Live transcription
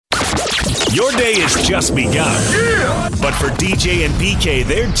Your day has just begun. Yeah! But for DJ and PK,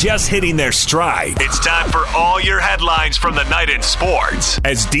 they're just hitting their stride. It's time for all your headlines from the night in sports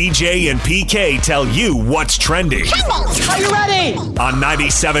as DJ and PK tell you what's trending. Are you ready? On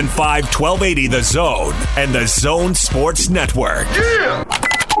 97.5 1280 The Zone and The Zone Sports Network. Yeah!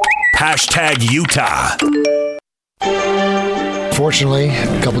 Hashtag Utah. Fortunately,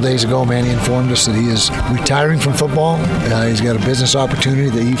 a couple days ago, Manny informed us that he is retiring from football. He's got a business opportunity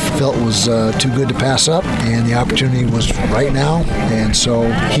that he felt was too good to pass up, and the opportunity was right now. And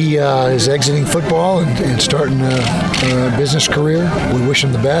so he is exiting football and starting a business career. We wish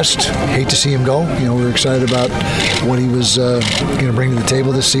him the best. Hate to see him go. We're excited about what he was going to bring to the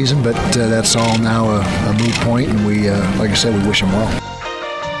table this season, but that's all now a moot point, and we, like I said, we wish him well.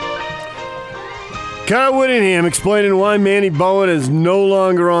 Kyle Whittingham explaining why Manny Bowen is no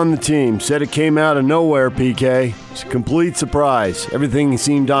longer on the team. Said it came out of nowhere, PK. It's a complete surprise. Everything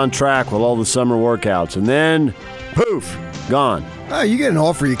seemed on track with all the summer workouts. And then, poof, gone. You get an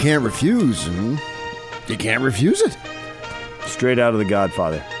offer you can't refuse. You can't refuse it. Straight out of The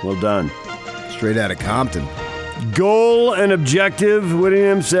Godfather. Well done. Straight out of Compton. Goal and objective,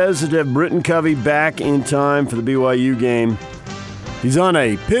 Whittingham says, is to have Britton Covey back in time for the BYU game. He's on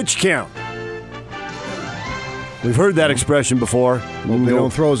a pitch count. We've heard that expression before. Well, they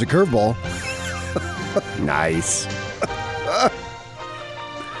don't throw as a curveball. Nice.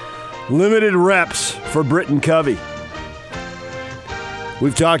 Limited reps for Britton Covey.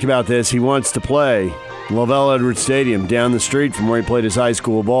 We've talked about this. He wants to play Lavelle Edwards Stadium down the street from where he played his high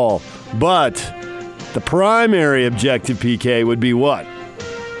school ball. But the primary objective, PK, would be what?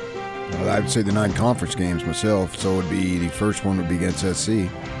 Well, I would say the 9 conference games myself. So it would be the first one would be against SC.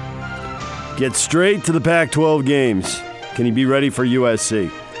 Get straight to the Pac-12 games. Can he be ready for USC?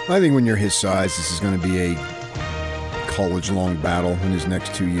 I think when you're his size, this is going to be a college-long battle in his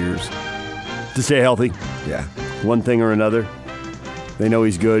next 2 years. To stay healthy? Yeah. One thing or another? They know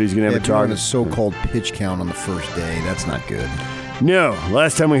he's good. He's going to have a target. On a so-called pitch count on the first day. That's not good. No.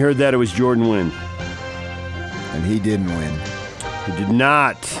 Last time we heard that, it was Jordan Wynn. And he didn't win. He did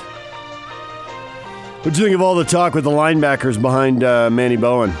not. What'd you think of all the talk with the linebackers behind Manny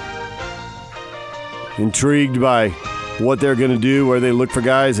Bowen? Intrigued by what they're going to do, where they look for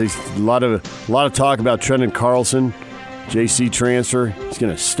guys. There's a lot of talk about Trenton Carlson, JC transfer. He's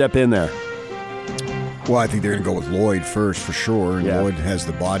going to step in there. Well, I think they're going to go with Lloyd first for sure. And yeah. Lloyd has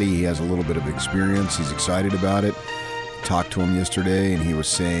the body. He has a little bit of experience. He's excited about it. Talked to him yesterday, and he was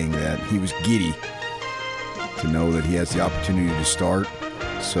saying that he was giddy to know that he has the opportunity to start.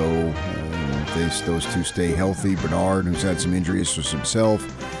 So if those two stay healthy, Bernard, who's had some injury issues himself,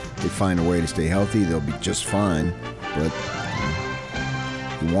 they find a way to stay healthy, they'll be just fine. But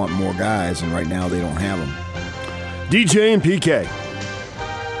you want more guys, and right now they don't have them. DJ and PK.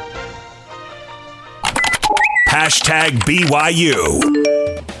 Hashtag BYU.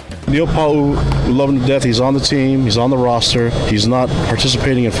 Neil Pau, we love him to death. He's on the team. He's on the roster. He's not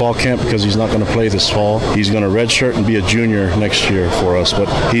participating in fall camp because he's not going to play this fall. He's going to redshirt and be a junior next year for us. But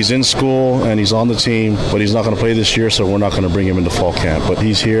he's in school and he's on the team, but he's not going to play this year, so we're not going to bring him into fall camp. But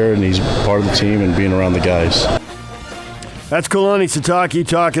he's here and he's part of the team and being around the guys. That's Kalani Sitake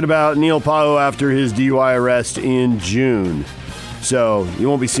talking about Neil Pau after his DUI arrest in June. So you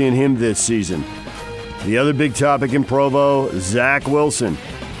won't be seeing him this season. The other big topic in Provo, Zach Wilson,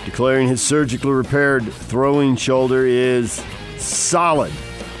 declaring his surgically repaired throwing shoulder is solid.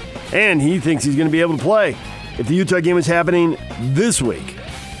 And he thinks he's going to be able to play if the Utah game is happening this week.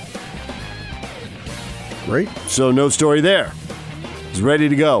 Great. So no story there. He's ready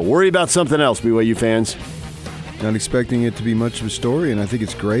to go. Worry about something else, BYU fans. Not expecting it to be much of a story, and I think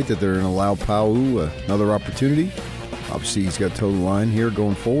it's great that they're going to allow Pau another opportunity. Obviously, he's got to toe the line here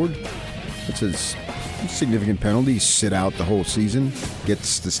going forward. That's a significant penalty. Sit out the whole season.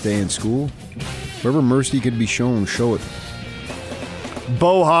 Gets to stay in school. Wherever mercy could be shown, show it.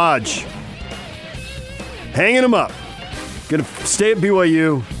 Bo Hodge. Hanging him up. Going to stay at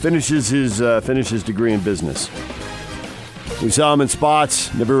BYU. Finishes his degree in business. We saw him in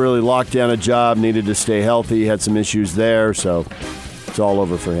spots. Never really locked down a job. Needed to stay healthy. Had some issues there. So it's all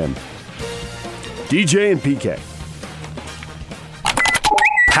over for him. DJ and PK.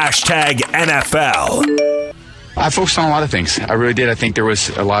 Hashtag NFL. I focused on a lot of things. I really did. I think there was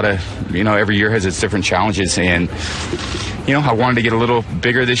a lot of, every year has its different challenges. And, I wanted to get a little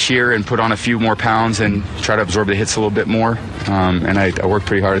bigger this year and put on a few more pounds and try to absorb the hits a little bit more. And I worked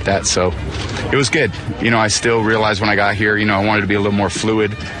pretty hard at that. So it was good. I still realized when I got here, I wanted to be a little more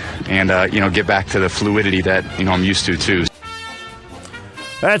fluid and, get back to the fluidity that, I'm used to, too.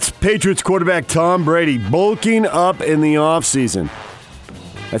 That's Patriots quarterback Tom Brady bulking up in the offseason.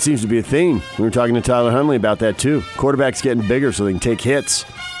 That seems to be a theme. We were talking to Tyler Huntley about that, too. Quarterbacks getting bigger so they can take hits,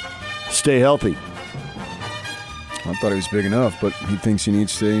 stay healthy. I thought he was big enough, but he thinks he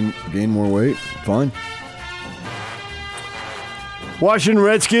needs to gain more weight. Fine. Washington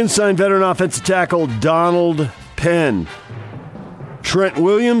Redskins signed veteran offensive tackle Donald Penn. Trent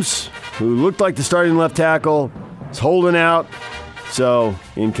Williams, who looked like the starting left tackle, is holding out, so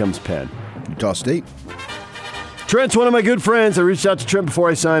in comes Penn. Utah State. Trent's one of my good friends. I reached out to Trent before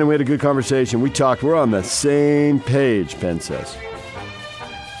I signed, and we had a good conversation. We talked. We're on the same page, Penn says.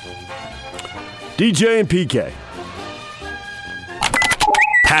 DJ and PK.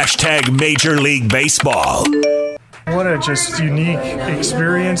 Hashtag Major League Baseball. What a just unique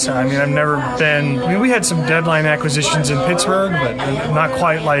experience. I mean, I've never been... we had some deadline acquisitions in Pittsburgh, but not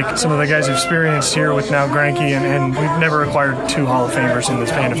quite like some of the guys experienced here with now Greinke, and we've never acquired 2 Hall of Famers in the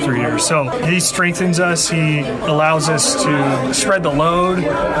span of 3 years. So he strengthens us. He allows us to spread the load,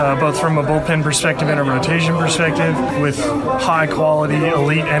 both from a bullpen perspective and a rotation perspective, with high-quality,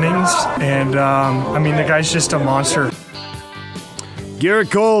 elite innings. And, the guy's just a monster. Garrett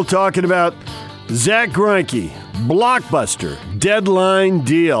Cole talking about Zach Greinke. Blockbuster deadline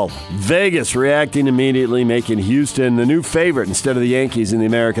deal. Vegas reacting immediately, making Houston the new favorite instead of the Yankees in the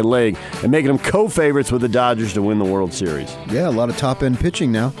American League, and making them co-favorites with the Dodgers to win the World Series. Yeah, a lot of top-end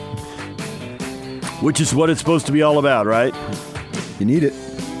pitching now. Which is what it's supposed to be all about, right? You need it.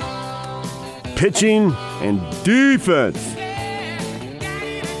 Pitching and defense.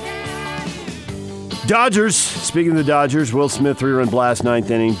 Dodgers, speaking of the Dodgers, Will Smith 3-run blast,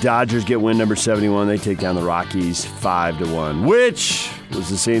 9th inning. Dodgers get win number 71. They take down the Rockies 5-1, which was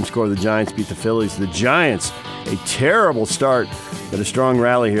the same score the Giants beat the Phillies. The Giants, a terrible start, but a strong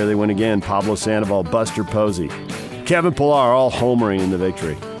rally here. They win again. Pablo Sandoval, Buster Posey, Kevin Pillar, all homering in the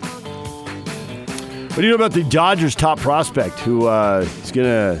victory. What do you know about the Dodgers' top prospect who is going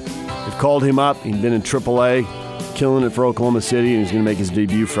to have called him up? He's been in AAA, killing it for Oklahoma City, and he's going to make his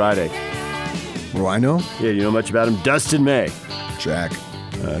debut Friday. What do I know? Yeah, you know much about him? Dustin May. Jack.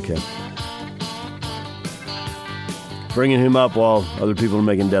 Okay. Bringing him up while other people are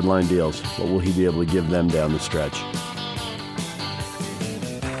making deadline deals. What will he be able to give them down the stretch?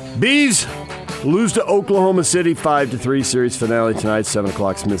 Bees lose to Oklahoma City 5-3. Series finale tonight, 7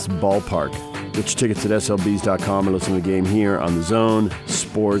 o'clock, Smith's Ballpark. Get your tickets at slbees.com or listen to the game here on the Zone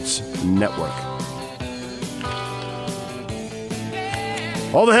Sports Network.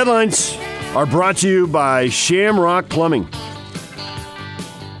 All the headlines are brought to you by Shamrock Plumbing.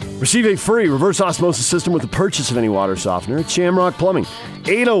 Receive a free reverse osmosis system with the purchase of any water softener at Shamrock Plumbing.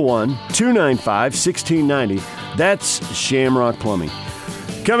 801-295-1690. That's Shamrock Plumbing.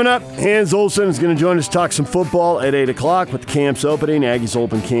 Coming up, Hans Olsen is going to join us to talk some football at 8 o'clock with the camp's opening. Aggies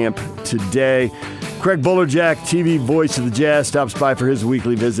open camp today. Craig Bullerjack, TV voice of the Jazz, stops by for his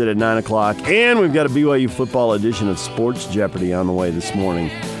weekly visit at 9 o'clock. And we've got a BYU football edition of Sports Jeopardy on the way this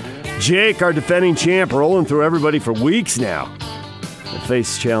morning. Jake, our defending champ, rolling through everybody for weeks now. And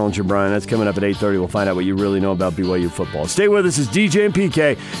face challenger Brian. That's coming up at 8:30. We'll find out what you really know about BYU football. Stay with us. It's DJ and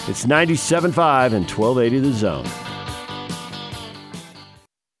PK. It's 97.5 and 1280 The Zone.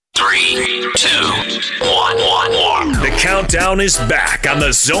 3, 2, 1. The countdown is back on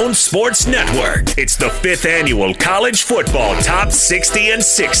the Zone Sports Network. It's the 5th annual College Football Top 60 and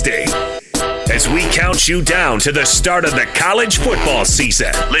 60. As we count you down to the start of the college football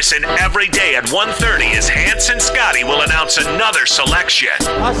season. Listen every day at 1:30 as Hans and Scotty will announce another selection.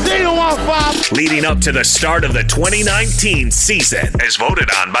 I see the 1-5. Leading up to the start of the 2019 season, as voted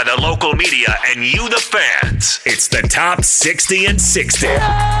on by the local media and you, the fans. It's the Top 60 and 60.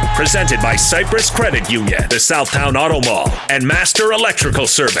 Presented by Cypress Credit Union, the Southtown Auto Mall, and Master Electrical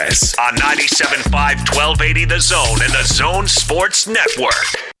Service on 97.5 1280 The Zone and the Zone Sports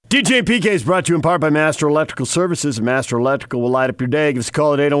Network. DJ and PK is brought to you in part by Master Electrical Services. And Master Electrical will light up your day. Give us a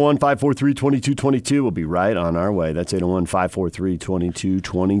call at 801-543-2222. We'll be right on our way. That's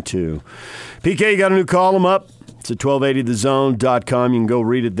 801-543-2222. PK, you got a new column up. It's at 1280thezone.com. You can go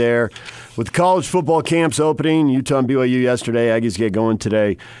read it there. With college football camps opening, Utah and BYU yesterday, Aggies get going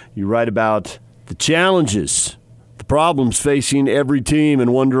today. You write about the challenges, the problems facing every team,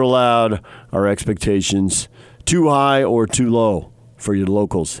 and wonder aloud, are expectations too high or too low for your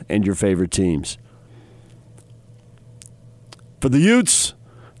locals and your favorite teams? For the Utes,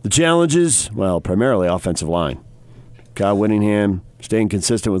 the challenges, well, primarily offensive line. Kyle Whittingham staying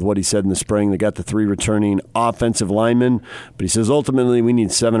consistent with what he said in the spring. They got the 3 returning offensive linemen, but he says ultimately we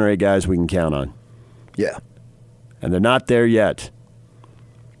need 7 or 8 guys we can count on. Yeah. And they're not there yet.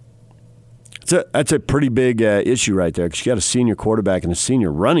 That's a pretty big issue right there, because you got a senior quarterback and a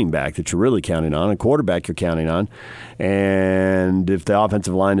senior running back that you're really counting on, a quarterback you're counting on, and if the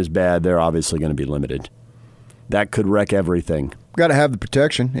offensive line is bad, they're obviously going to be limited. That could wreck everything. You got to have the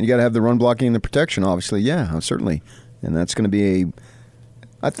protection, and you got to have the run blocking and the protection, obviously. Yeah, certainly. And that's going to be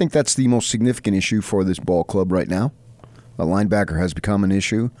I think that's the most significant issue for this ball club right now. A linebacker has become an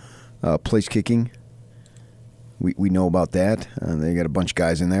issue. Place kicking. We know about that. They got a bunch of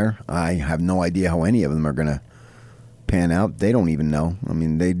guys in there. I have no idea how any of them are going to pan out. They don't even know. I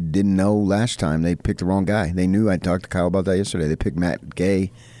mean, they didn't know last time. They picked the wrong guy. They knew. I talked to Kyle about that yesterday. They picked Matt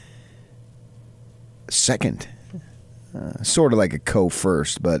Gay second. Sort of like a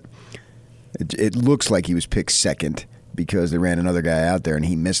co-first, but it looks like he was picked second because they ran another guy out there and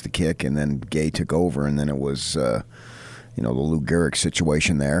he missed the kick, and then Gay took over, and then it was the Lou Gehrig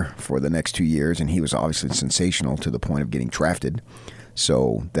situation there for the next 2 years, and he was obviously sensational to the point of getting drafted.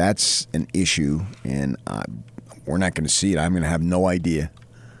 So that's an issue, and we're not going to see it. I'm going to have no idea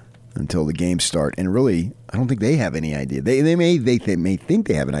until the games start. And really, I don't think they have any idea. They may think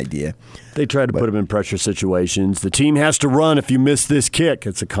they have an idea. They try to put them in pressure situations. The team has to run if you miss this kick.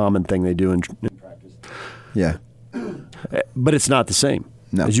 It's a common thing they do in practice. Yeah. But it's not the same.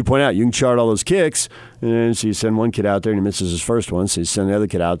 No. As you point out, you can chart all those kicks, and so you send one kid out there and he misses his first one, so you send the other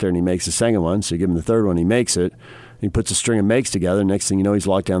kid out there and he makes the second one, so you give him the third one, he makes it, he puts a string of makes together, next thing you know, he's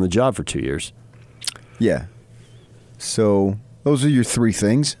locked down the job for 2 years. Yeah. So those are your three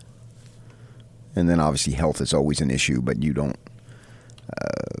things. And then obviously health is always an issue, but you don't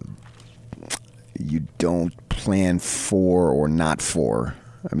plan for or not for.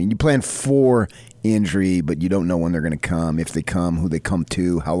 I mean, you plan for injury, but you don't know when they're going to come, if they come, who they come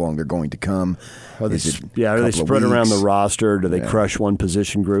to, how long they're going to come. Are they spread around the roster? Do they crush one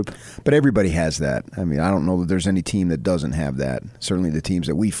position group? But everybody has that. I mean, I don't know that there's any team that doesn't have that. Certainly the teams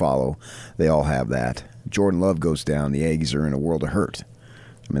that we follow, they all have that. Jordan Love goes down, the Aggies are in a world of hurt.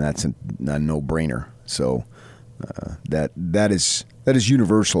 I mean, that's a no-brainer. So that is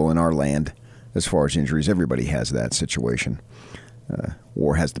universal in our land as far as injuries. Everybody has that situation.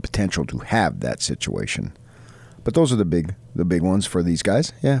 Or has the potential to have that situation. But those are the big ones for these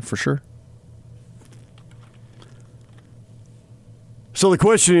guys. Yeah, for sure. So the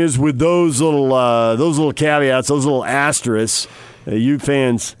question is, with those little caveats, those little asterisks, you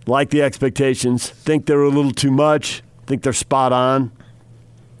fans like the expectations, think they're a little too much, think they're spot on?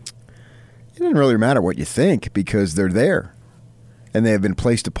 It doesn't really matter what you think because they're there, and they have been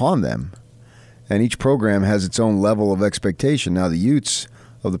placed upon them. And each program has its own level of expectation. Now, the Utes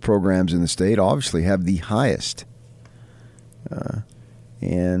of the programs in the state obviously have the highest.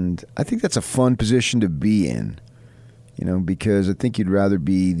 And I think that's a fun position to be in, because I think you'd rather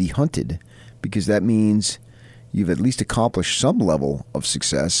be the hunted, because that means you've at least accomplished some level of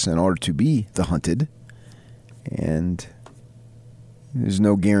success in order to be the hunted. And there's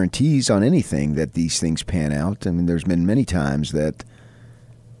no guarantees on anything that these things pan out. I mean, there's been many times that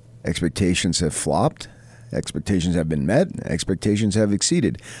expectations have flopped, expectations have been met, expectations have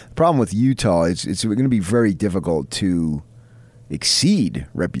exceeded. The problem with Utah is it's going to be very difficult to exceed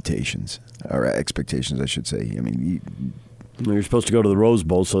reputations, or expectations, I should say. I mean, you're supposed to go to the Rose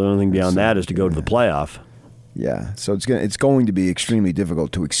Bowl, so the only thing beyond that is to go to the playoff. Yeah, so it's going to be extremely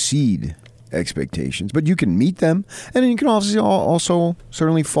difficult to exceed expectations, but you can meet them, and then you can also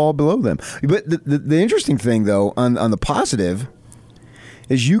certainly fall below them. But the interesting thing, though, on the positive,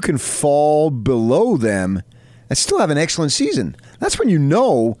 is you can fall below them and still have an excellent season. That's when you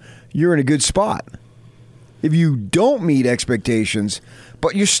know you're in a good spot. If you don't meet expectations,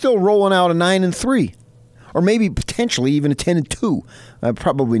 but you're still rolling out a 9-3, or maybe potentially even a 10-2,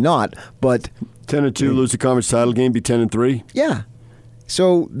 probably not, but 10-2, lose the conference title game, be 10-3. Yeah.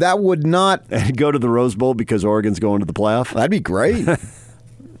 So that would not go to the Rose Bowl because Oregon's going to the playoff. That'd be great. I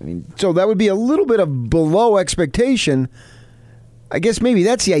mean, so that would be a little bit of below expectation. I guess maybe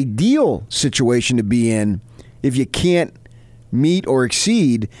that's the ideal situation to be in if you can't meet or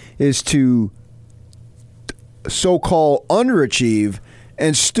exceed, is to so-called underachieve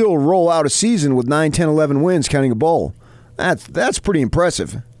and still roll out a season with 9, 10, 11 wins, counting a bowl. That's pretty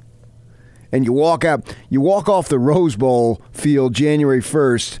impressive. And you walk off the Rose Bowl field January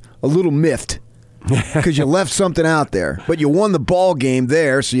 1st a little miffed because you left something out there. But you won the ball game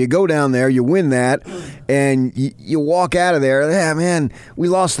there, so you go down there, you win that, and you walk out of there. Yeah, man, we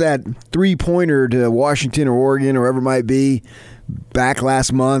lost that 3-pointer to Washington or Oregon or wherever it might be back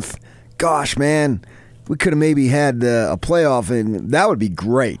last month. Gosh, man, we could have maybe had a playoff, and that would be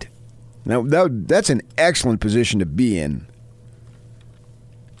great. Now that's an excellent position to be in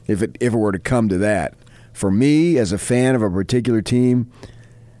if it were to come to that. For me, as a fan of a particular team,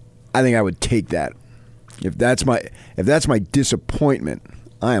 I think I would take that. If that's my disappointment,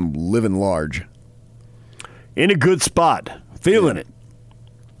 I am living large. In a good spot. Feeling it.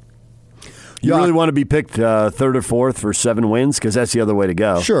 You really want to be picked third or fourth for 7 wins? Because that's the other way to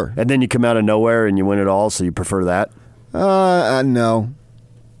go. Sure. And then you come out of nowhere and you win it all, so you prefer that? No.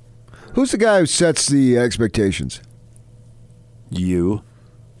 Who's the guy who sets the expectations? You.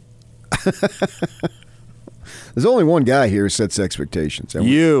 There's only one guy here who sets expectations. And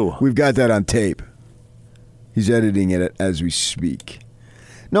you. We've got that on tape. He's editing it as we speak.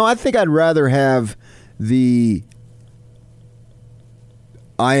 No, I think I'd rather have the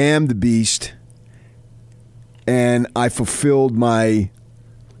I am the beast and I fulfilled my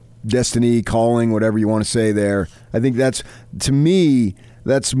destiny, calling, whatever you want to say there. I think that's, to me,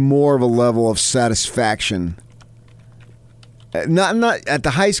 that's more of a level of satisfaction. Not at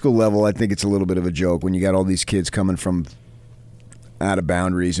the high school level. I think it's a little bit of a joke when you got all these kids coming from out of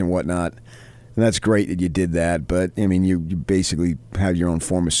boundaries and whatnot. And that's great that you did that, but I mean, you basically have your own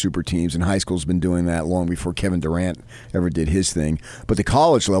form of super teams, and high school's been doing that long before Kevin Durant ever did his thing. But the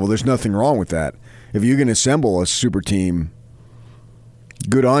college level, there's nothing wrong with that. If you can assemble a super team,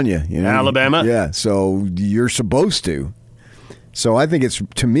 good on you. You know? Alabama? Yeah, so you're supposed to. So I think it's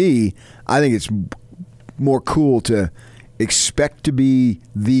more cool to expect to be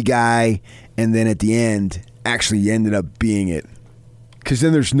the guy, and then at the end, actually you ended up being it. Because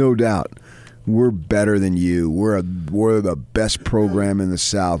then there's no doubt. We're better than you. We're the best program in the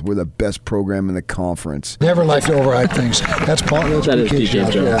South. We're the best program in the conference. Never like to overhype things. That's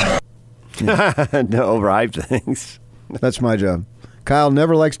DJ's job. Yeah. No, overhype things. That's my job. Kyle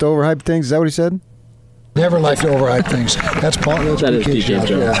never likes to overhype things. Is that what he said? Never like to overhype things. That's DJ's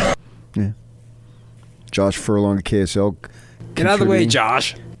job. Yeah. Josh Furlong at KSL. Get out of the way,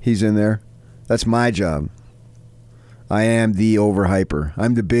 Josh. He's in there. That's my job. I am the overhyper.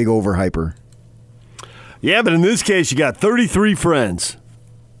 I'm the big overhyper. Yeah, but in this case, you got 33 friends.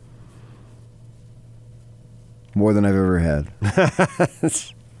 More than I've ever had.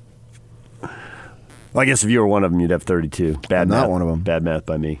 Well, I guess if you were one of them, you'd have 32. Bad math. Not one of them. Bad math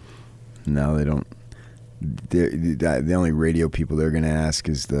by me. No, they don't. The only radio people they're going to ask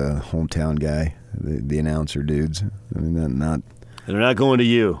is the hometown guy, the announcer dudes. I mean, they're not going to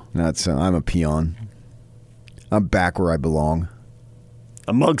you. I'm a peon. I'm back where I belong.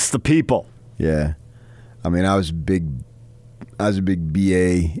 Amongst the people. Yeah. I mean, I was a big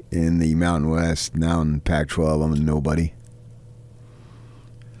BA in the Mountain West. Now in Pac-12, I'm a nobody.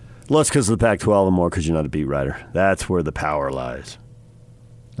 Less because of the Pac-12 and more because you're not a beat writer. That's where the power lies.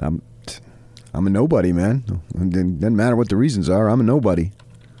 I'm a nobody, man. It doesn't matter what the reasons are. I'm a nobody.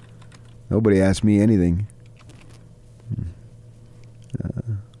 Nobody asked me anything.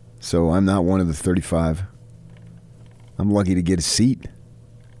 So I'm not one of the 35. I'm lucky to get a seat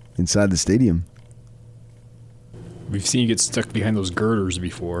inside the stadium. We've seen you get stuck behind those girders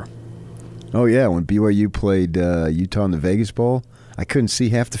before. Oh, yeah. When BYU played Utah in the Vegas Bowl, I couldn't see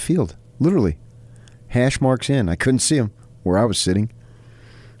half the field. Literally. Hash marks in. I couldn't see them where I was sitting.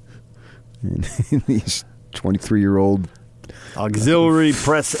 And these 23-year-old auxiliary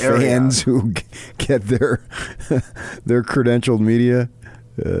press fans who get their credentialed media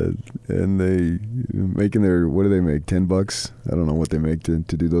and they making their, what do they make, $10? I don't know what they make to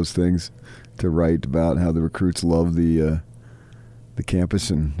do those things, to write about how the recruits love the campus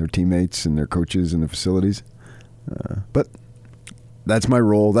and their teammates and their coaches and the facilities. But that's my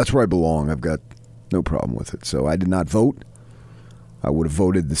role. That's where I belong. I've got no problem with it. So I did not vote. I would have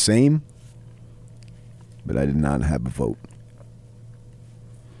voted the same, but I did not have a vote.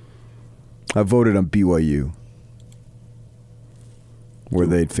 I voted on BYU, where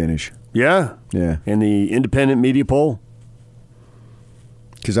they'd finish. Yeah? Yeah. In the independent media poll?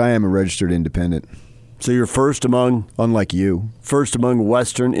 Because I am a registered independent. So you're first among... Unlike you. First among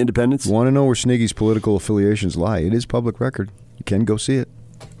Western independents? Want to know where Sniggy's political affiliations lie? It is public record. You can go see it.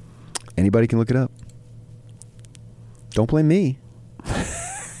 Anybody can look it up. Don't blame me.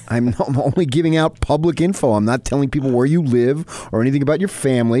 I'm only giving out public info. I'm not telling people where you live or anything about your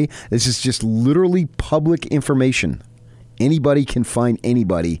family. This is just literally public information. Anybody can find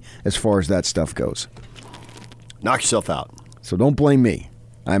anybody as far as that stuff goes. Knock yourself out. So don't blame me.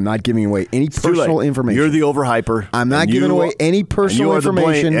 I'm not giving away any personal information. You're the overhyper. I'm not giving away any personal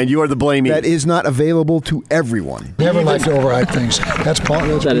information. And you are the blamee. That is not available to everyone. Never like to overhype things. That's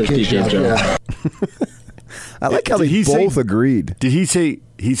DJ's job. I like how they both agreed. Did he say,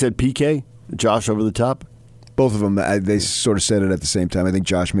 he said PK? Josh over the top? Both of them, they sort of said it at the same time. I think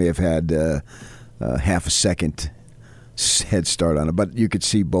Josh may have had half a second head start on it, but you could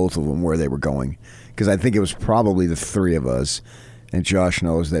see both of them where they were going. Because I think it was probably the three of us. And Josh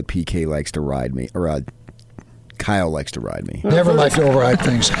knows that PK likes to ride me, or Kyle likes to ride me. Never like to override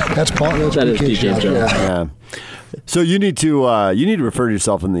things. That's PK's job. Yeah. So you need to refer to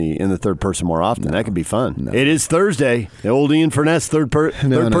yourself in the third person more often. That could be fun. No. It is Thursday. The old Ian Furness third person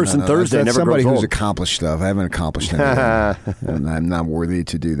Thursday. That's never somebody grows who's old. accomplished stuff. I haven't accomplished anything, and I'm not worthy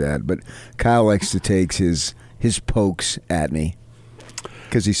to do that. But Kyle likes to take his pokes at me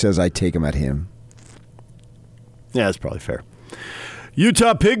because he says I take them at him. Yeah, that's probably fair.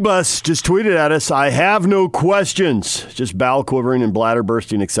 Utah Pig Bus just tweeted at us, I have no questions. Just bowel quivering and bladder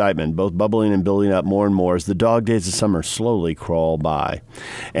bursting excitement, both bubbling and building up more and more as the dog days of summer slowly crawl by.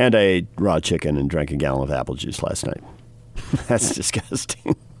 And I ate raw chicken and drank a gallon of apple juice last night. That's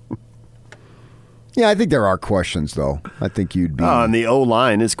disgusting. Yeah, I think there are questions, though. I think you'd be... And the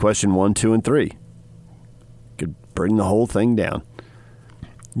O-line is question 1, 2, and 3. Could bring the whole thing down.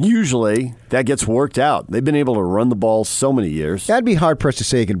 Usually, that gets worked out. They've been able to run the ball so many years. I'd be hard-pressed to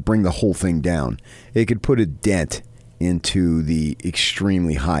say it could bring the whole thing down. It could put a dent into the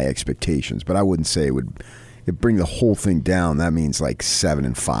extremely high expectations, but I wouldn't say it would bring the whole thing down. That means like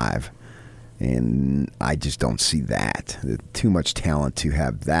 7-5, and I just don't see that. Too much talent to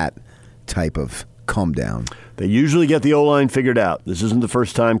have that type of come down. They usually get the O-line figured out. This isn't the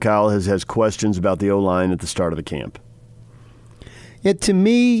first time Kyle has questions about the O-line at the start of the camp. Yeah, to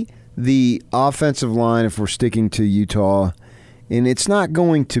me, the offensive line, if we're sticking to Utah, and it's not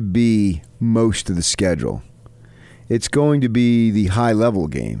going to be most of the schedule. It's going to be the high-level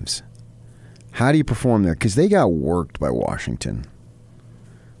games. How do you perform there? Because they got worked by Washington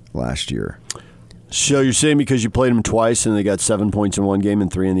last year. So you're saying because you played them twice and they got 7 points in one game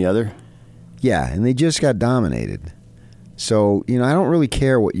and 3 in the other? Yeah, and they just got dominated. So, I don't really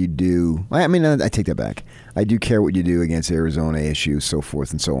care what you do. I mean, I take that back. I do care what you do against Arizona, ASU, so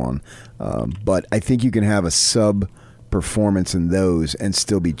forth and so on. But I think you can have a sub-performance in those and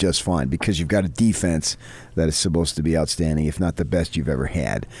still be just fine because you've got a defense that is supposed to be outstanding, if not the best you've ever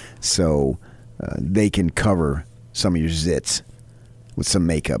had. So they can cover some of your zits with some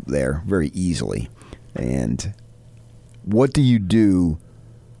makeup there very easily. And what do you do?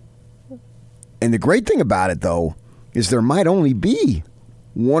 And the great thing about it, though, is there might only be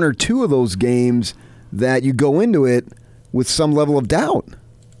 1 or 2 of those games that you go into it with some level of doubt.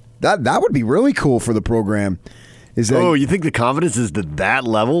 That would be really cool for the program. You think the confidence is to that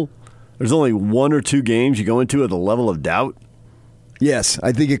level? There's only 1 or 2 games you go into at a level of doubt? Yes,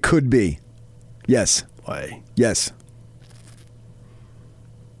 I think it could be. Yes. Why? Yes.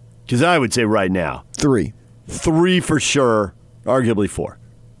 Because I would say right now. 3. 3 for sure, arguably 4.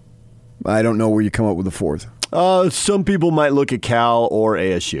 I don't know where you come up with the 4th. Some people might look at Cal or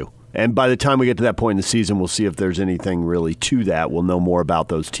ASU. And by the time we get to that point in the season, we'll see if there's anything really to that. We'll know more about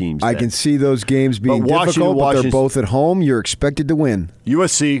those teams. I can see those games being difficult, but they're both at home. You're expected to win.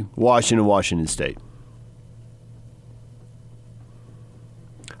 USC, Washington State.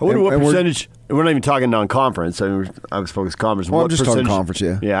 I wonder what percentage. We're not even talking non-conference. I was focused conference. Well, I'm just talking conference,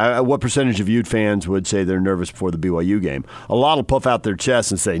 yeah. Yeah, what percentage of Ute fans would say they're nervous before the BYU game? A lot will puff out their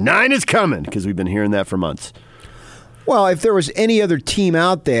chests and say, 9 is coming, because we've been hearing that for months. Well, if there was any other team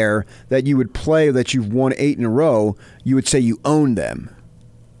out there that you would play that you've won 8 in a row, you would say you own them.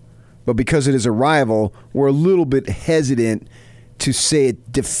 But because it is a rival, we're a little bit hesitant to say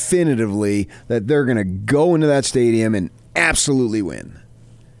it definitively that they're going to go into that stadium and absolutely win.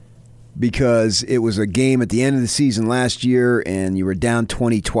 Because it was a game at the end of the season last year and you were down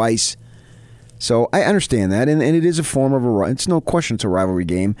 20 twice. So I understand that, and it is a form of it's no question it's a rivalry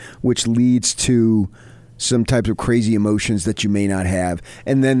game, which leads to some types of crazy emotions that you may not have.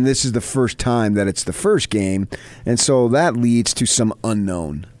 And then this is the first time that it's the first game, and so that leads to some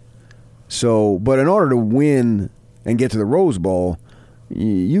unknown. So, but in order to win and get to the Rose Bowl,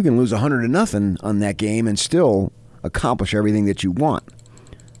 you can lose 100-0 on that game and still accomplish everything that you want.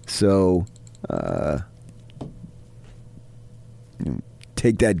 So,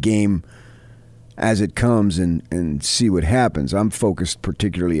 take that game as it comes and see what happens. I'm focused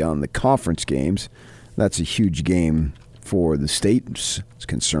particularly on the conference games. That's a huge game for the state's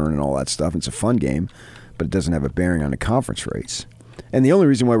concern and all that stuff. It's a fun game, but it doesn't have a bearing on the conference race. And the only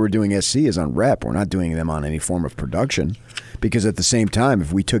reason why we're doing SC is on rep. We're not doing them on any form of production, because at the same time,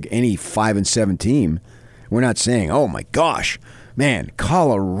 if we took any 5-7 team, we're not saying, oh my gosh, man,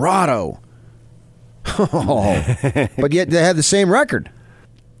 Colorado. But yet they have the same record.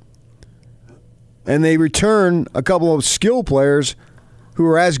 And they return a couple of skill players who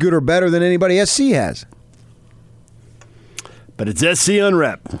are as good or better than anybody SC has. But it's SC on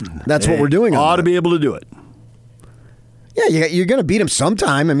rep. That's what we're doing. Ought to be able to do it. Yeah, you're going to beat them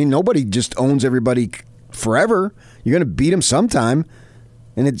sometime. I mean, nobody just owns everybody forever. You're going to beat them sometime.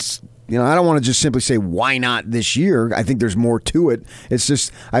 And it's, I don't want to just simply say, why not this year? I think there's more to it. It's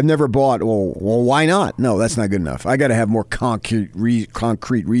just, I've never bought, well, why not? No, that's not good enough. I got to have more concrete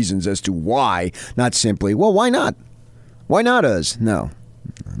reasons as to why, not simply, well, why not? Why not us? No.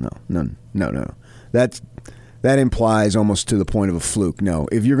 That implies almost to the point of a fluke. No,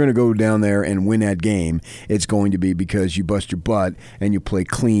 if you're going to go down there and win that game, it's going to be because you bust your butt and you play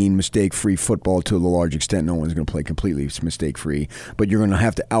clean, mistake-free football to a large extent. No one's going to play completely mistake-free, but you're going to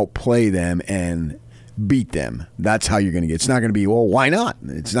have to outplay them and beat them. That's how you're going to get. It's not going to be, well, why not?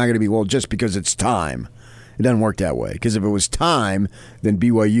 It's not going to be, well, just because it's time. It doesn't work that way. Because if it was time, then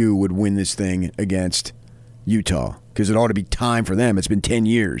BYU would win this thing against Utah. Because it ought to be time for them. It's been 10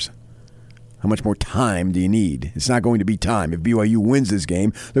 years. How much more time do you need? It's not going to be time. If BYU wins this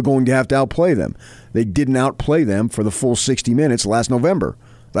game, they're going to have to outplay them. They didn't outplay them for the full 60 minutes last November.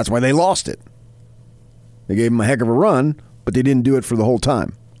 That's why they lost it. They gave them a heck of a run, but they didn't do it for the whole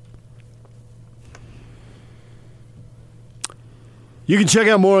time. You can check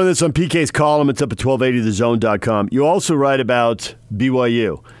out more of this on PK's column. It's up at 1280thezone.com. You also write about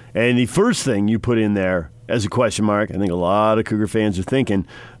BYU. And the first thing you put in there as a question mark, I think a lot of Cougar fans are thinking,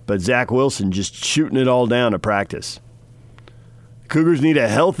 but Zach Wilson just shooting it all down at practice. Cougars need a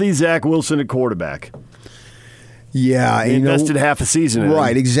healthy Zach Wilson at quarterback. Yeah. They invested half a season in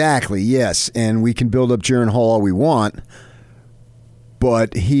right, him. Exactly, yes. And we can build up Jaren Hall all we want,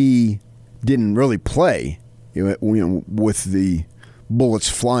 but he didn't really play with the bullets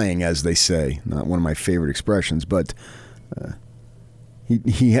flying, as they say. Not one of my favorite expressions, but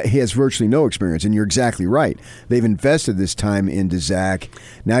he has virtually no experience, and you're exactly right. They've invested this time into Zach.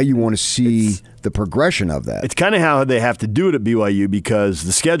 Now you want to see the progression of that. It's kind of how they have to do it at BYU because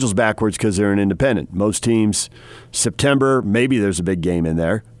the schedule's backwards because they're an independent. Most teams, September, maybe there's a big game in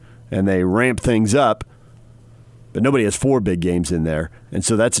there, and they ramp things up, but nobody has 4 big games in there, and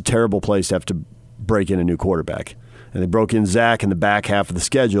so that's a terrible place to have to break in a new quarterback. And they broke in Zach in the back half of the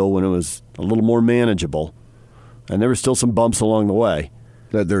schedule when it was a little more manageable, and there were still some bumps along the way.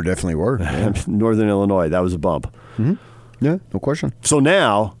 There definitely were. Yeah. Northern Illinois, that was a bump. Mm-hmm. Yeah, no question. So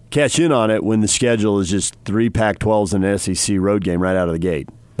now, cash in on it when the schedule is just 3 Pac-12s and an SEC road game right out of the gate.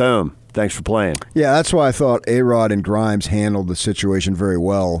 Boom. Thanks for playing. Yeah, that's why I thought A-Rod and Grimes handled the situation very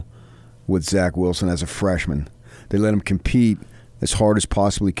well with Zach Wilson as a freshman. They let him compete as hard as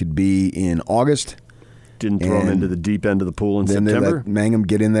possibly could be in August. Didn't throw him into the deep end of the pool in September. Then they let Mangum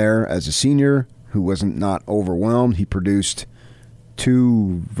get in there as a senior who wasn't not overwhelmed. He produced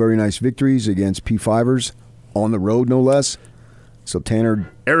 2 very nice victories against P5ers on the road, no less. So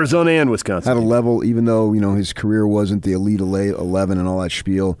Tanner, Arizona and Wisconsin, had a level, even though his career wasn't the Elite 11 and all that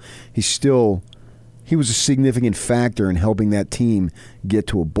spiel. He was a significant factor in helping that team get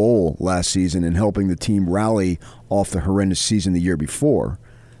to a bowl last season and helping the team rally off the horrendous season the year before.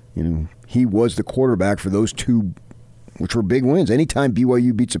 He was the quarterback for those 2, which were big wins. Anytime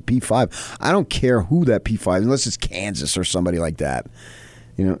BYU beats a P5, I don't care who that P5 is, unless it's Kansas or somebody like that.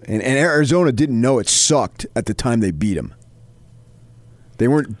 And Arizona didn't know it sucked at the time they beat them. They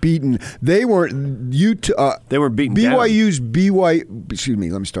weren't beaten. They weren't they were beaten. BYU's Excuse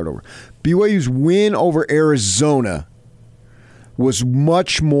me. Let me start over. BYU's win over Arizona was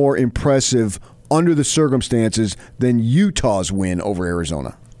much more impressive under the circumstances than Utah's win over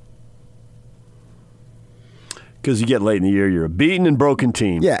Arizona. Because you get late in the year, you're a beaten and broken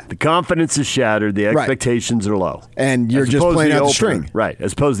team. Yeah. The confidence is shattered. The expectations are low. And you're just playing out the string. Right.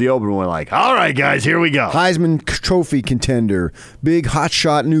 As opposed to the opener, we're like, all right, guys, here we go. Heisman Trophy contender, big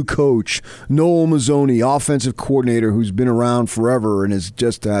hotshot new coach, Noel Mazzoni, offensive coordinator who's been around forever and has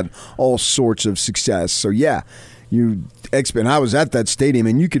just had all sorts of success. So, yeah, and I was at that stadium,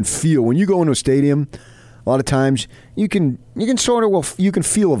 and you can feel, when you go into a stadium, a lot of times you can feel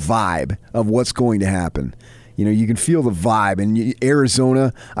a vibe of what's going to happen. You can feel the vibe. And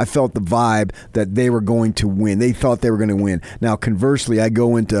Arizona, I felt the vibe that they were going to win. They thought they were going to win. Now, conversely, I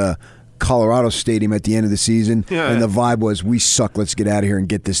go into Colorado Stadium at the end of the season, and the vibe was, we suck, let's get out of here and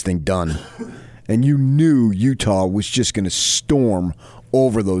get this thing done. And you knew Utah was just going to storm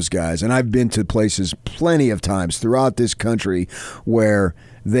over those guys. And I've been to places plenty of times throughout this country where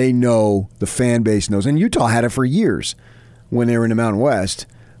they know, the fan base knows. And Utah had it for years when they were in the Mountain West,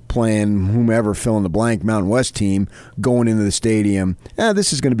 playing whomever, fill in the blank, Mountain West team, going into the stadium.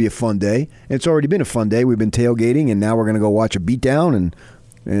 This is going to be a fun day. It's already been a fun day. We've been tailgating, and now we're going to go watch a beatdown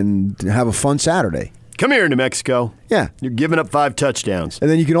and have a fun Saturday. Come here, New Mexico. Yeah. You're giving up 5 touchdowns. And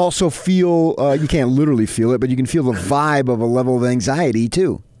then you can also feel, you can't literally feel it, but you can feel the vibe of a level of anxiety,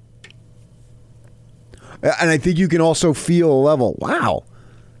 too. And I think you can also feel a level, wow,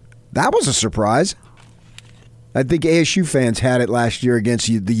 that was a surprise. I think ASU fans had it last year against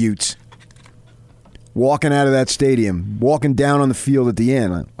the Utes. Walking out of that stadium, walking down on the field at the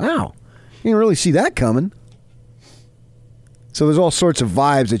end. Like, wow, you didn't really see that coming. So there's all sorts of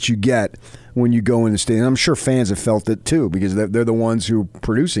vibes that you get when you go in the stadium. I'm sure fans have felt it too because they're the ones who are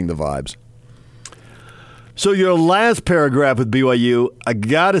producing the vibes. So your last paragraph with BYU, I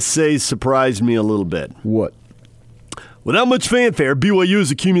got to say, surprised me a little bit. What? Without much fanfare, BYU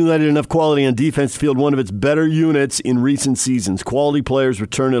has accumulated enough quality on defense to field one of its better units in recent seasons. Quality players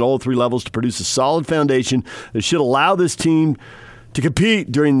return at all three levels to produce a solid foundation that should allow this team to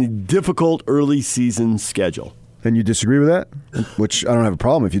compete during the difficult early season schedule. And you disagree with that? Which I don't have a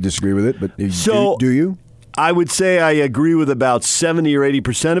problem if you disagree with it, but do you? I would say I agree with about 70 or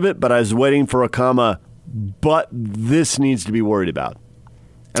 80% of it, but I was waiting for a comma, but this needs to be worried about.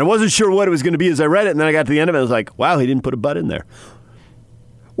 And I wasn't sure what it was going to be as I read it, and then I got to the end of it, and I was like, wow, he didn't put a but in there.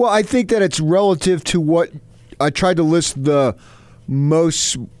 Well, I think that it's relative to what I tried to list the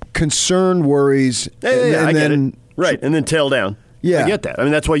most concerned worries. I get it. Right, and then tail down. Yeah. I get that. I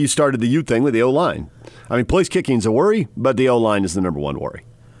mean, that's why you started the Ute thing with the O-line. I mean, place kicking is a worry, but the O-line is the number one worry.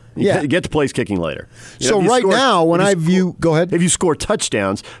 You get to place kicking later. So right now, when I view... Go ahead. If you score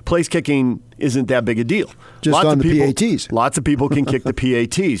touchdowns, place kicking isn't that big a deal. Just on the PATs. Lots of people can kick the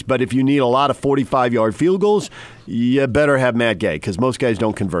PATs, but if you need a lot of 45-yard field goals, you better have Matt Gay, because most guys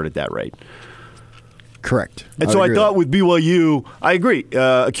don't convert at that rate. Correct. And so I thought with BYU, I agree,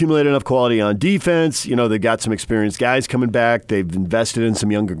 accumulated enough quality on defense. You know, they've got some experienced guys coming back. They've invested in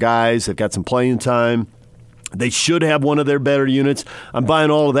some younger guys. They've got some playing time. They should have one of their better units. I'm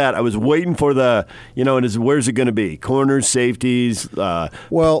buying all of that. I was waiting for the, where's it going to be? Corners, safeties,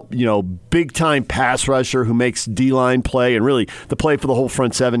 big-time pass rusher who makes D-line play, and really the play for the whole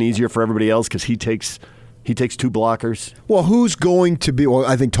front seven easier for everybody else because he takes two blockers. Well, who's going to be? Well,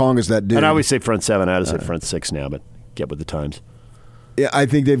 I think Tonga's that dude. And I always say front seven. I say front six now, but get with the times. Yeah, I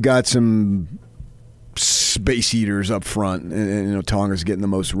think they've got some space eaters up front, and Tonga's getting the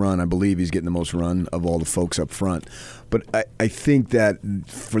most run. I believe he's getting the most run of all the folks up front. But I think that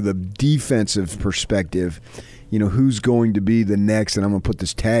for the defensive perspective, who's going to be the next, and I'm going to put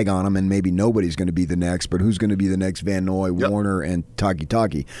this tag on him, and maybe nobody's going to be the next, but who's going to be the next Van Noy, Warner, and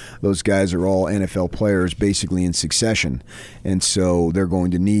Taki? Those guys are all NFL players basically in succession, and so they're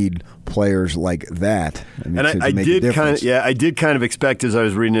going to need players like that. I did kind of expect as I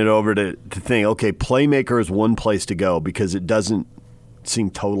was reading it over to think, okay, playmaker is one place to go because it doesn't seem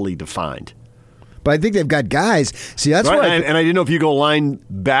totally defined. But I think they've got guys. See, that's right. why. And I didn't know if you go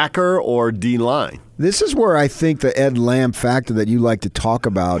linebacker or D-line. This is where I think the Ed Lamb factor that you like to talk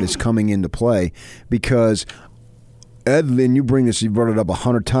about is coming into play because Ed, and you brought it up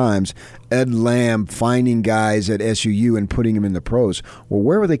 100 times, Ed Lamb finding guys at SUU and putting them in the pros. Well,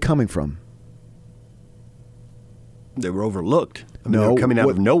 where were they coming from? They were overlooked. They were coming out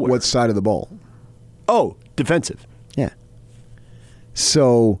of nowhere. What side of the ball? Oh, defensive. Yeah.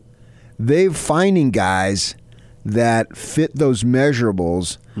 So they're finding guys that fit those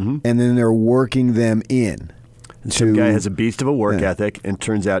measurables, and then they're working them in. And some guy has a beast of a work ethic, and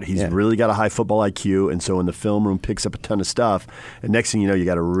turns out he's really got a high football IQ, and so in the film room picks up a ton of stuff, and next thing you know, you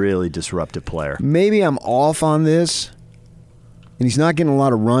got a really disruptive player. Maybe I'm off on this, and he's not getting a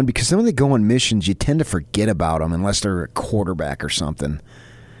lot of run, because when they go on missions, you tend to forget about them unless they're a quarterback or something.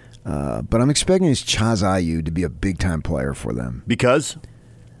 But I'm expecting this Chaz Ayu to be a big-time player for them. Because?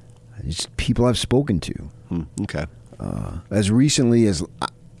 It's people I've spoken to. Okay. As recently as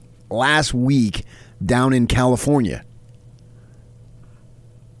last week down in California.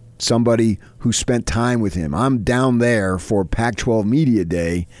 Somebody who spent time with him. I'm down there for Pac-12 Media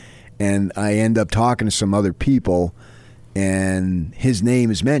Day, and I end up talking to some other people, and his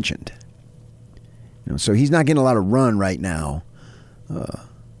name is mentioned. So he's not getting a lot of run right now.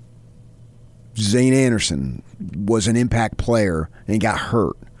 Zane Anderson was an impact player, and he got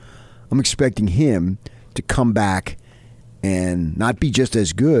hurt. I'm expecting him to come back and not be just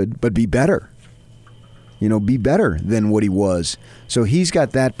as good, but be better. Be better than what he was. So he's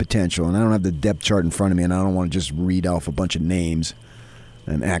got that potential, and I don't have the depth chart in front of me, and I don't want to just read off a bunch of names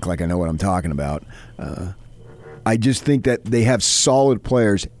and act like I know what I'm talking about. I just think that they have solid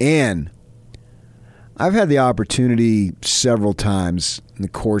players, and I've had the opportunity several times in the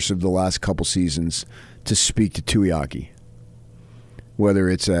course of the last couple seasons to speak to Tuiaki. Whether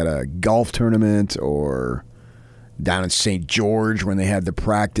it's at a golf tournament or down in St. George when they had the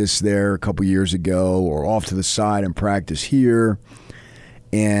practice there a couple years ago, or off to the side and practice here.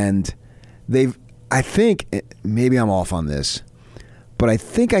 And I think, maybe I'm off on this, but I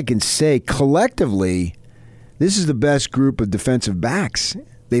think I can say collectively, this is the best group of defensive backs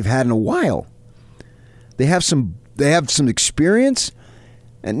they've had in a while. They have some experience,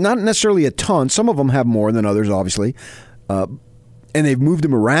 and not necessarily a ton. Some of them have more than others, obviously. And they've moved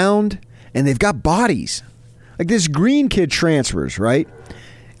them around, and they've got bodies. Like this Green kid transfers, right?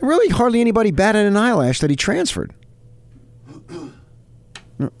 Really hardly anybody batted an eyelash that he transferred.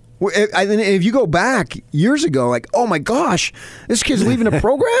 If you go back years ago, like, oh my gosh, this kid's leaving the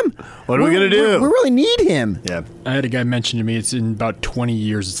program? What are we going to do? We really need him. Yeah. I had a guy mention to me it's in about 20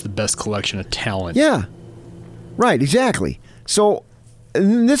 years it's the best collection of talent. Yeah. Right, exactly. So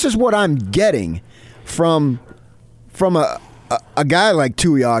this is what I'm getting from a guy like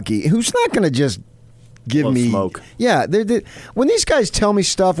Tuiaki, who's not going to just give me smoke. Yeah, when these guys tell me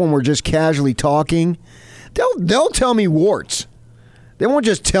stuff when we're just casually talking, they'll tell me warts. They won't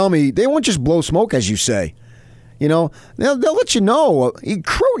just tell me. They won't just blow smoke, as you say. You know, they'll let you know.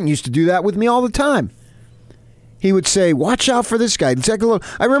 Croton used to do that with me all the time. He would say, "Watch out for this guy."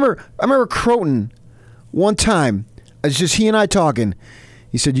 I remember Croton one time. It's just he and I talking.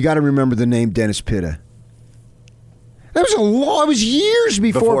 He said, "You got to remember the name Dennis Pitta." That was it was years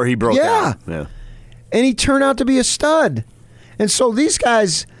before he broke out. Yeah. And he turned out to be a stud. And so these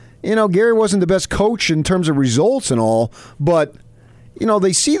guys, you know, Gary wasn't the best coach in terms of results and all, but, you know,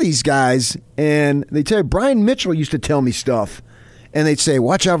 they see these guys and they tell you, Brian Mitchell used to tell me stuff. And they'd say,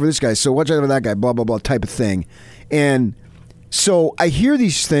 watch out for this guy, so watch out for that guy, blah, blah, blah, type of thing. And so I hear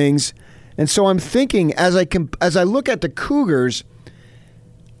these things, and so I'm thinking, as I look at the Cougars,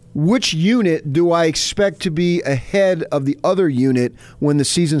 which unit do I expect to be ahead of the other unit when the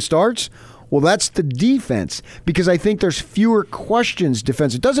season starts? Well, that's the defense, because I think there's fewer questions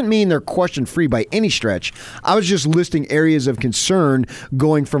defense. It doesn't mean they're question-free by any stretch. I was just listing areas of concern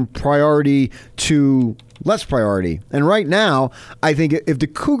going from priority to less priority. And right now, I think if the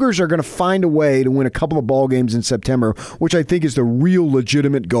Cougars are going to find a way to win a couple of ball games in September, which I think is the real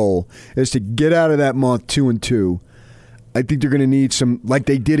legitimate goal, is to get out of that month 2-2, I think they're going to need some, like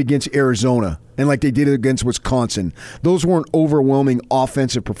they did against Arizona and like they did against Wisconsin. Those weren't overwhelming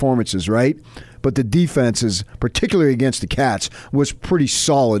offensive performances, right? But the defenses, particularly against the Cats, was pretty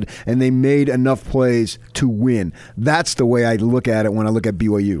solid, and they made enough plays to win. That's the way I look at it when I look at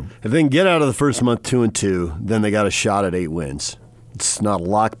BYU. If they can get out of the first month 2-2, then they got a shot at 8 wins. It's not a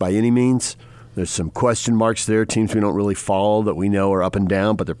lock by any means. There's some question marks there, teams we don't really follow that we know are up and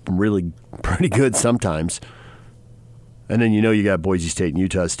down, but they're really pretty good sometimes. And then you got Boise State and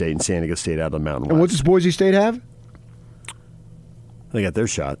Utah State and San Diego State out of the Mountain West. And what does Boise State have? They got their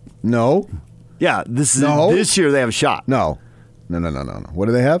shot. No. Yeah, this year they have a shot. No. What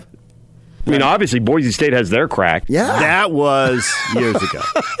do they have? I mean, obviously Boise State has their crack. Yeah. That was years ago.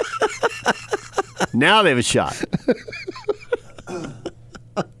 Now they have a shot.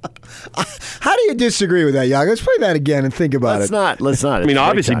 How do you disagree with that, Yago? Let's play that again and think about it. Let's not. I mean,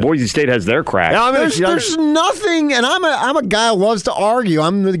 obviously Boise State has their crack. Yeah, there's nothing, and I'm a guy who loves to argue.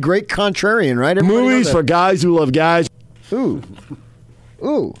 I'm the great contrarian, right? Everybody movies for guys who love guys. Ooh.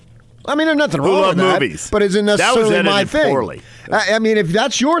 I mean, there's nothing wrong with that. Movies. But isn't necessarily my thing. Poorly. I mean, if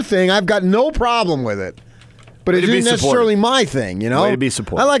that's your thing, I've got no problem with it. But it isn't necessarily my thing, you know? Way to be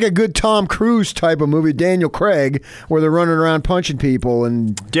supportive. I like a good Tom Cruise type of movie, Daniel Craig, where they're running around punching people.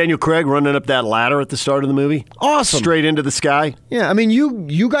 And Daniel Craig running up that ladder at the start of the movie. Awesome. Straight into the sky. Yeah, I mean,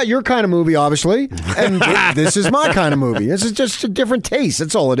 you got your kind of movie, obviously, and this is my kind of movie. This is just a different taste.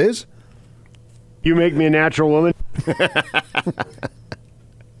 That's all it is. You make me a natural woman.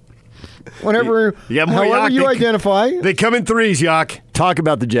 However you identify. They come in threes, Yak. Talk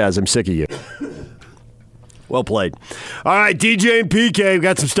about the Jazz. I'm sick of you. Well played. All right, DJ and PK, we've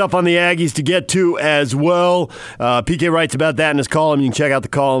got some stuff on the Aggies to get to as well. PK writes about that in his column. You can check out the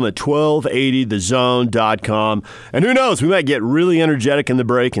column at 1280thezone.com. And who knows, we might get really energetic in the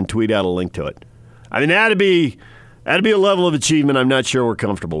break and tweet out a link to it. I mean, that'd be a level of achievement I'm not sure we're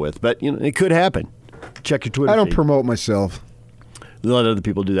comfortable with, but it could happen. Check your Twitter I don't feed. promote myself. Let other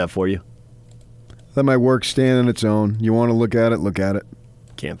people do that for you. Let my work stand on its own. You want to look at it, look at it.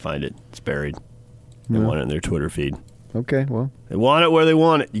 Can't find it. It's buried. They want it in their Twitter feed. Okay, well. They want it where they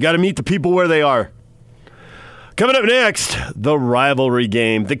want it. You got to meet the people where they are. Coming up next, the rivalry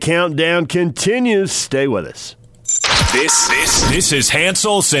game. The countdown continues. Stay with us. This is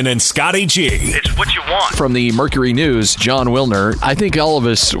Hanselson and Scotty G. It's what you want. From the Mercury News, John Wilner. I think all of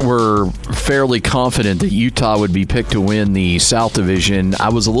us were fairly confident that Utah would be picked to win the South Division. I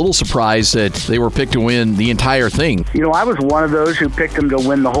was a little surprised that they were picked to win the entire thing. I was one of those who picked them to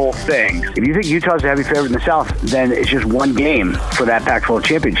win the whole thing. If you think Utah's a heavy favorite in the South, then it's just one game for that Pac-12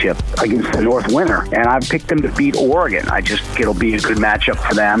 championship against the North winner. And I picked them to beat Oregon. I just think it'll be a good matchup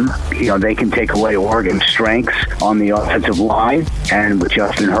for them. They can take away Oregon's strengths on the offensive line and with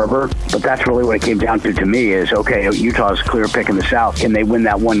Justin Herbert. But that's really what it came down to me is, okay, Utah's clear pick in the South. Can they win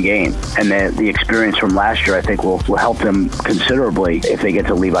that one game? And the experience from last year, I think, will help them considerably if they get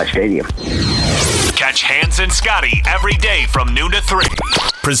to Levi Stadium. Catch Hans and Scotty every day from noon to 3.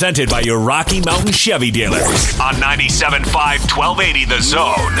 Presented by your Rocky Mountain Chevy dealers on 97.5 1280 The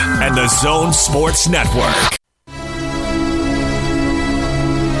Zone and the Zone Sports Network.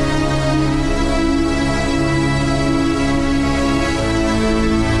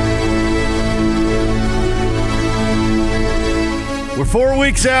 We're 4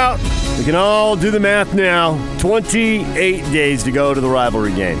 weeks out. We can all do the math now. 28 days to go to the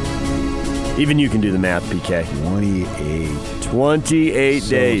rivalry game. Even you can do the math, PK. 28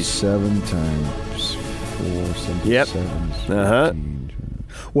 days. 7 times 4, 7, yep. 7. Uh-huh.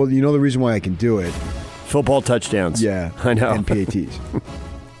 Well, you know the reason why I can do it? Football touchdowns. Yeah. I know. And PATs.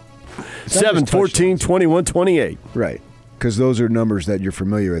 7, 14, 21, 28. Right. Because those are numbers that you're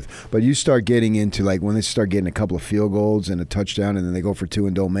familiar with. But you start getting into, like, when they start getting a couple of field goals and a touchdown and then they go for 2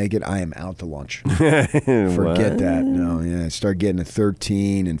 and don't make it, I am out to lunch. Forget that. No, yeah. Start getting a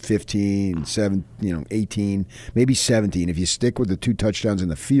 13 and 15, 7, 18, maybe 17. If you stick with the 2 touchdowns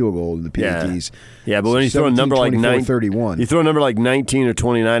and the field goal and the PATs. Yeah, but when you throw a number like 31. You throw a number like 19 or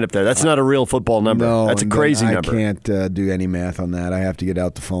 29 up there, that's not a real football number. No, that's a crazy number. I can't do any math on that. I have to get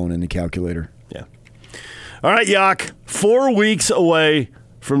out the phone and the calculator. Yeah. All right, Yak, 4 weeks away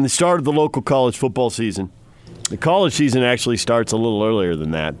from the start of the local college football season. The college season actually starts a little earlier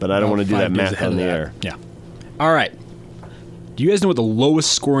than that, but I don't want to do that math on the air. Yeah. All right. Do you guys know what the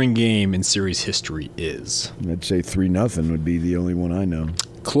lowest scoring game in series history is? I'd say 3-0 would be the only one I know.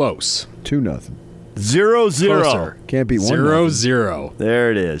 Close. 2-0. 0-0. Closer. Can't be 0-0.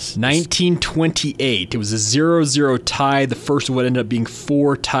 There it is. 1928. It was a 0-0 tie. The first would end up being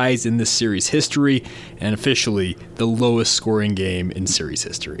 4 ties in this series history, and officially the lowest scoring game in series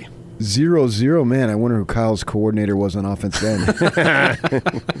history. 0-0, man. I wonder who Kyle's coordinator was on offense then.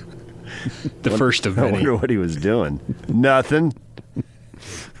 The first of many. I wonder what he was doing. Nothing.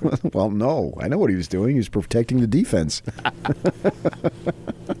 Well, no. I know what he was doing. He was protecting the defense.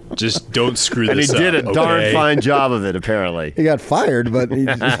 Just don't screw this up. And he did a darn fine job of it, apparently. He got fired, but he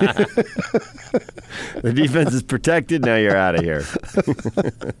the defense is protected. Now you're out of here.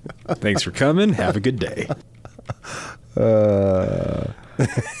 Thanks for coming. Have a good day.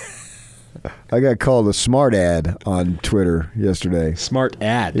 I got called a smart ad on Twitter yesterday. Smart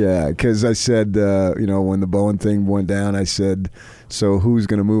ad? Yeah, because I said, when the Bowen thing went down, I said, so who's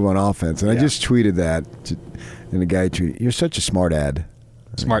going to move on offense? And I just tweeted that. And the guy tweeted, "You're such a smart ad."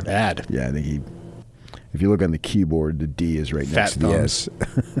 Smart ad? Yeah, I think if you look on the keyboard, the D is right next to the S.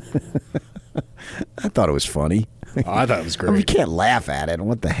 I thought it was funny. Oh, I thought it was great. I mean, you can't laugh at it.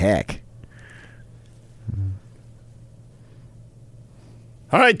 What the heck?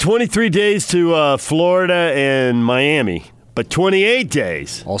 All right, 23 days to Florida and Miami, but 28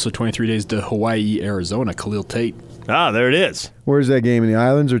 days. Also 23 days to Hawaii, Arizona, Khalil Tate. Ah, there it is. Where's that game, in the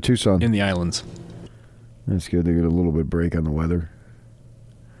islands or Tucson? In the islands. That's good. They get a little bit break on the weather.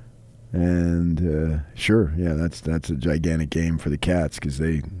 And sure, yeah, that's a gigantic game for the Cats because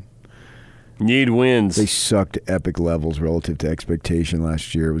they need wins. They sucked epic levels relative to expectation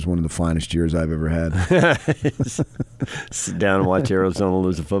last year. It was one of the finest years I've ever had. Sit down and watch Arizona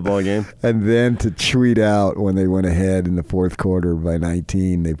lose a football game. And then to tweet out when they went ahead in the fourth quarter by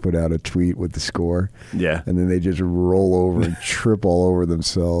 19, they put out a tweet with the score. Yeah. And then they just roll over and trip all over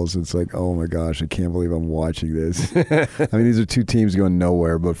themselves. It's like, oh my gosh, I can't believe I'm watching this. I mean, these are two teams going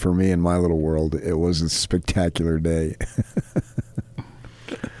nowhere, but for me in my little world, it was a spectacular day.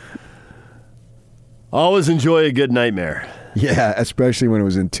 Always enjoy a good nightmare. Yeah, especially when it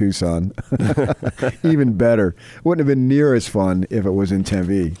was in Tucson. Even better. Wouldn't have been near as fun if it was in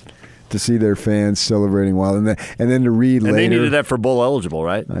Tempe to see their fans celebrating wild. And then to read later. And they needed that for bowl eligible,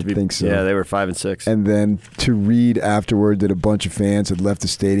 right? I think so. Yeah, they were 5 and 6. And then to read afterward that a bunch of fans had left the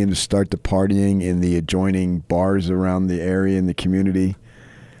stadium to start the partying in the adjoining bars around the area in the community.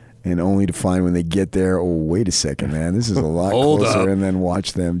 And only to find when they get there, oh, wait a second, man, this is a lot closer. And then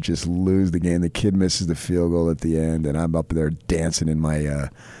watch them just lose the game. The kid misses the field goal at the end, and I'm up there dancing in my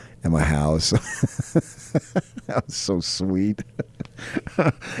house. That was so sweet.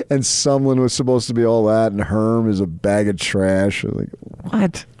 And Sumlin was supposed to be all that, and Herm is a bag of trash. I'm like,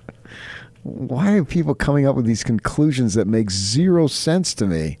 what? Why are people coming up with these conclusions that make zero sense to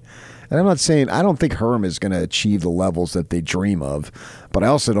me? And I'm not saying, I don't think Herm is going to achieve the levels that they dream of, but I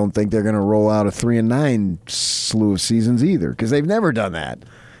also don't think they're going to roll out a 3-9 slew of seasons either, because they've never done that.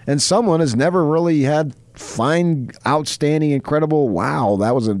 And someone has never really had fine, outstanding, incredible, wow,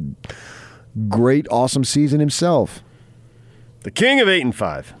 that was a great, awesome season himself. The king of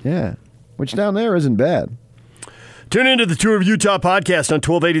 8-5. Yeah, which down there isn't bad. Tune into the Tour of Utah podcast on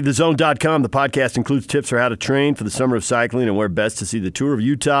 1280thezone.com. The podcast includes tips for how to train for the summer of cycling and where best to see the Tour of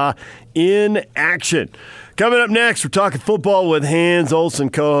Utah in action. Coming up next, we're talking football with Hans Olsen,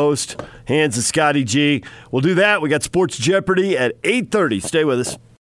 co-host. Hans and Scotty G. We'll do that. We got Sports Jeopardy at 8:30. Stay with us.